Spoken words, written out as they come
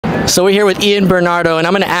So we're here with Ian Benardo, and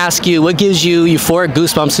I'm going to ask you, what gives you euphoric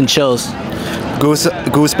goosebumps and chills?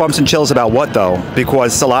 Goosebumps and chills about what, though?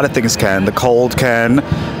 Because a lot of things can. The cold can,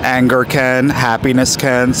 anger can, happiness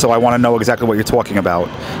can. So I want to know exactly what you're talking about.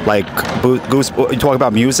 Like, you talk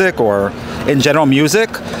about music or in general music?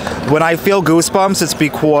 When I feel goosebumps, it's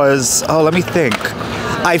because, oh, let me think.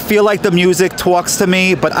 I feel like the music talks to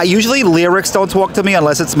me, but usually lyrics don't talk to me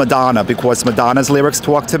unless it's Madonna, because Madonna's lyrics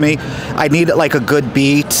talk to me. I need like a good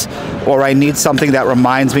beat, or I need something that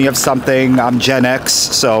reminds me of something. I'm Gen X,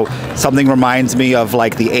 so something reminds me of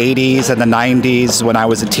like the 80s and the 90s when I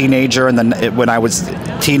was a teenager, and then when I was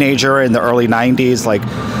a teenager in the early 90s, like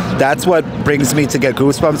that's what brings me to get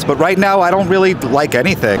goosebumps. But right now, I don't really like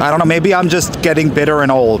anything. I don't know, maybe I'm just getting bitter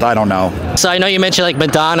and old, I don't know. So I know you mentioned like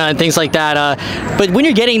Madonna and things like that, but when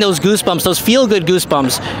you're getting those goosebumps, those feel-good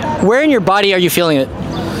goosebumps, where in your body are you feeling it?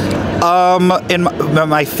 Am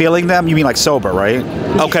I feeling them? You mean like sober, right?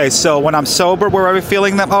 Okay, so when I'm sober, where are we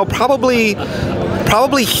feeling them? Oh, probably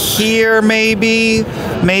here, maybe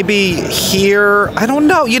here. I don't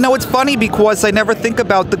know. You know, it's funny because I never think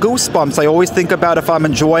about the goosebumps. I always think about if I'm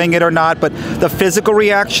enjoying it or not, but the physical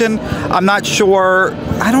reaction, I'm not sure.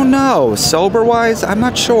 I don't know. Sober-wise, I'm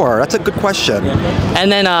not sure. That's a good question.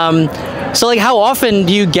 And then, so like how often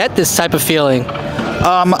do you get this type of feeling?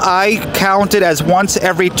 I count it as once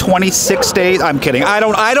every 26 days. I'm kidding. I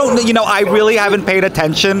don't, you know, I really haven't paid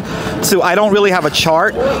attention to, I don't really have a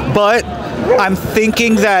chart, but I'm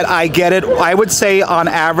thinking that I get it, I would say on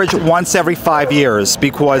average once every 5 years,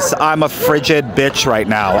 because I'm a frigid bitch right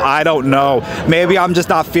now. I don't know. Maybe I'm just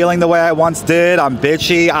not feeling the way I once did. I'm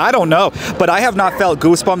bitchy. I don't know. But I have not felt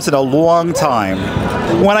goosebumps in a long time.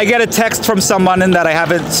 When I get a text from someone that I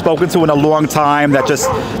haven't spoken to in a long time,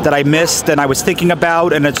 that I missed and I was thinking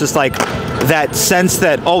about, and it's just like that sense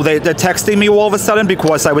that, oh, they're texting me all of a sudden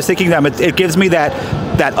because I was thinking them. It gives me that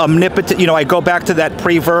omnipotent, you know, I go back to that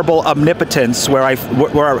pre-verbal omnipotence where I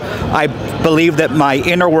believe that my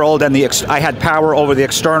inner world and I had power over the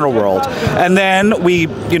external world. And then we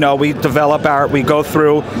go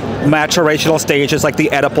through maturational stages like the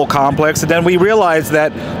Oedipal complex, and then we realize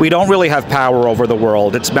that we don't really have power over the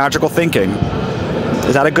world. It's magical thinking.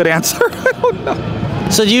 Is that a good answer? I don't know.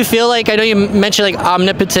 So do you feel like, I know you mentioned like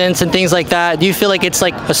omnipotence and things like that, do you feel like it's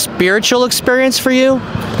like a spiritual experience for you?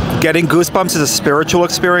 Getting goosebumps is a spiritual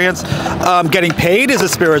experience. Getting paid is a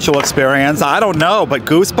spiritual experience. I don't know, but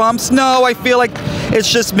goosebumps? No, I feel like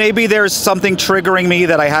it's just maybe there's something triggering me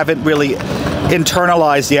that I haven't really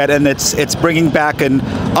internalized yet, and it's bringing back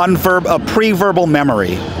a pre-verbal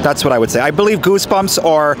memory. That's what I would say. I believe goosebumps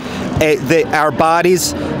are our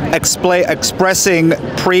bodies expressing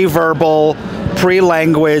pre-verbal,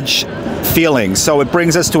 pre-language feelings. So it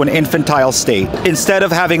brings us to an infantile state. Instead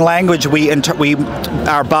of having language,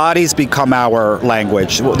 our bodies become our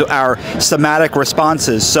language, our somatic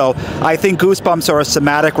responses. So I think goosebumps are a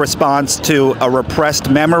somatic response to a repressed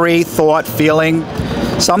memory, thought, feeling,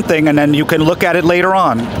 something, and then you can look at it later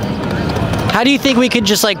on. How do you think we could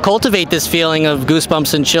just like cultivate this feeling of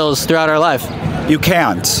goosebumps and chills throughout our life? You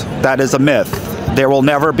can't. That is a myth. There will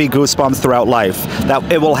never be goosebumps throughout life. That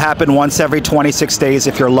it will happen once every 26 days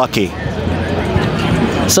if you're lucky.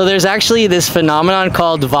 So there's actually this phenomenon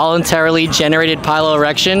called voluntarily generated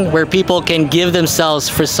piloerection, where people can give themselves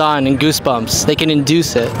frisson and goosebumps. They can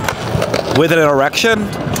induce it. With an erection?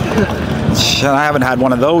 I haven't had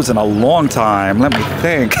one of those in a long time. Let me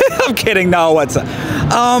think. I'm kidding. No, I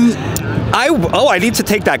need to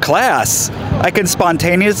take that class. I can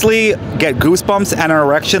spontaneously get goosebumps and an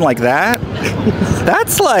erection like that.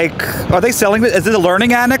 That's like, are they selling it? Is it the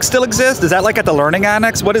Learning Annex still exist? Is that like at the Learning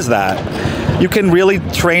Annex? What is that? You can really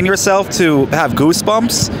train yourself to have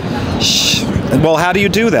goosebumps? Well, how do you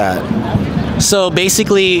do that? So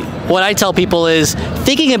basically, what I tell people is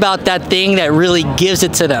thinking about that thing that really gives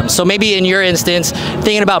it to them. So maybe in your instance,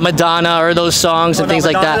 thinking about Madonna or those songs and things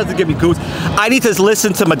like that. Madonna doesn't give me goosebumps. I need to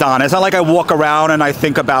listen to Madonna. It's not like I walk around and I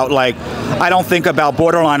think about like, I don't think about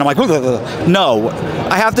borderline. I'm like, no.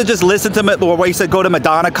 I have to just listen to, where you said go to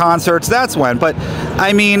Madonna concerts, that's when. But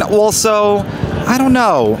I mean, also, I don't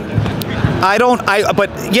know. But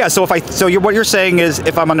yeah, so what you're saying is,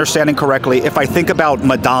 if I'm understanding correctly, if I think about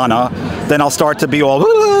Madonna, then I'll start to be all,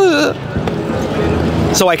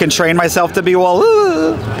 so I can train myself to be all,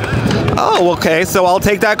 oh, okay, so I'll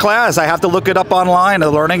take that class. I have to look it up online, the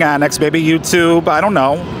Learning Annex, maybe YouTube, I don't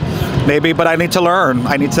know. Maybe, but I need to learn.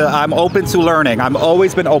 I'm open to learning. I've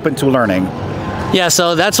always been open to learning. Yeah,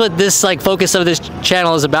 so that's what this like focus of this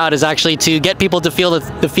channel is about, is actually to get people to feel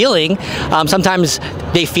the feeling. Sometimes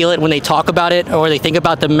they feel it when they talk about it, or they think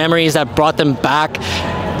about the memories that brought them back.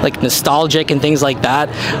 like nostalgic and things like that.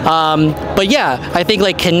 But yeah, I think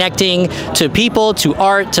like connecting to people, to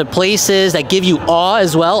art, to places that give you awe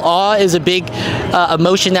as well. Awe is a big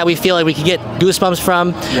emotion that we feel like we can get goosebumps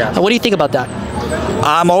from. Yeah. What do you think about that?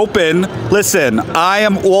 I'm open. Listen, I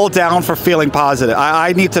am all down for feeling positive.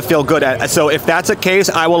 I need to feel good at it. So if that's a case,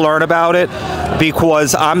 I will learn about it,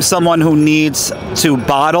 because I'm someone who needs to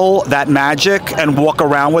bottle that magic and walk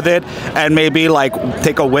around with it and maybe like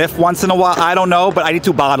take a whiff once in a while. I don't know, but I need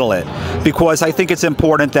to bottle it, because I think it's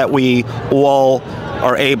important that we all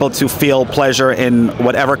are able to feel pleasure in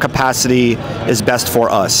whatever capacity is best for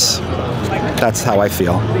us. That's how I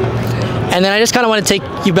feel. And then I just kind of want to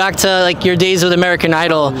take you back to like your days with American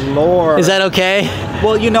Idol. Lord. Is that okay?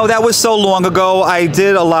 Well, you know, that was so long ago. I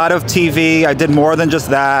did a lot of TV. I did more than just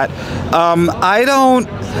that.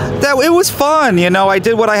 It was fun, you know. I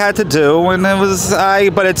did what I had to do, and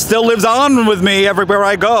but it still lives on with me everywhere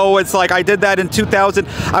I go. It's like I did that in 2000.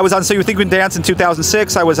 I was on So You Think We Can Dance in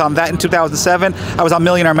 2006. I was on that in 2007. I was on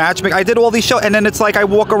Millionaire Matchmaker. I did all these shows, and then it's like I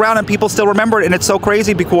walk around and people still remember it, and it's so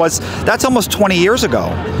crazy because that's almost 20 years ago.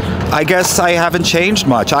 I guess I haven't changed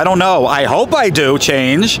much. I don't know. I hope I do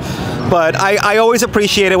change. But I always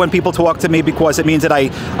appreciate it when people talk to me, because it means that I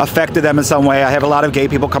affected them in some way. I have a lot of gay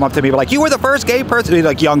people come up to me like, you were the first gay person,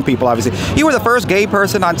 like young people obviously. You were the first gay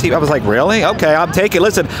person on TV. I was like, really? Okay, I'll take it.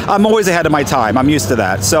 Listen, I'm always ahead of my time. I'm used to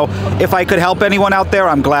that. So if I could help anyone out there,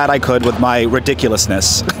 I'm glad I could with my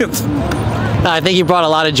ridiculousness. I think you brought a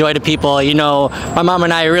lot of joy to people. You know, my mom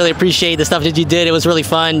and I really appreciate the stuff that you did. It was really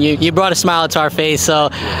fun. You brought a smile to our face, so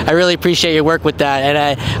I really appreciate your work with that,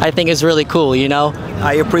 and I think it's really cool, you know?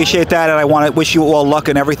 I appreciate that, and I want to wish you all luck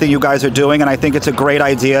in everything you guys are doing, and I think it's a great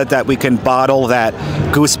idea that we can bottle that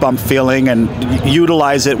goosebump feeling and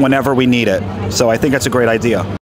utilize it whenever we need it. So I think that's a great idea.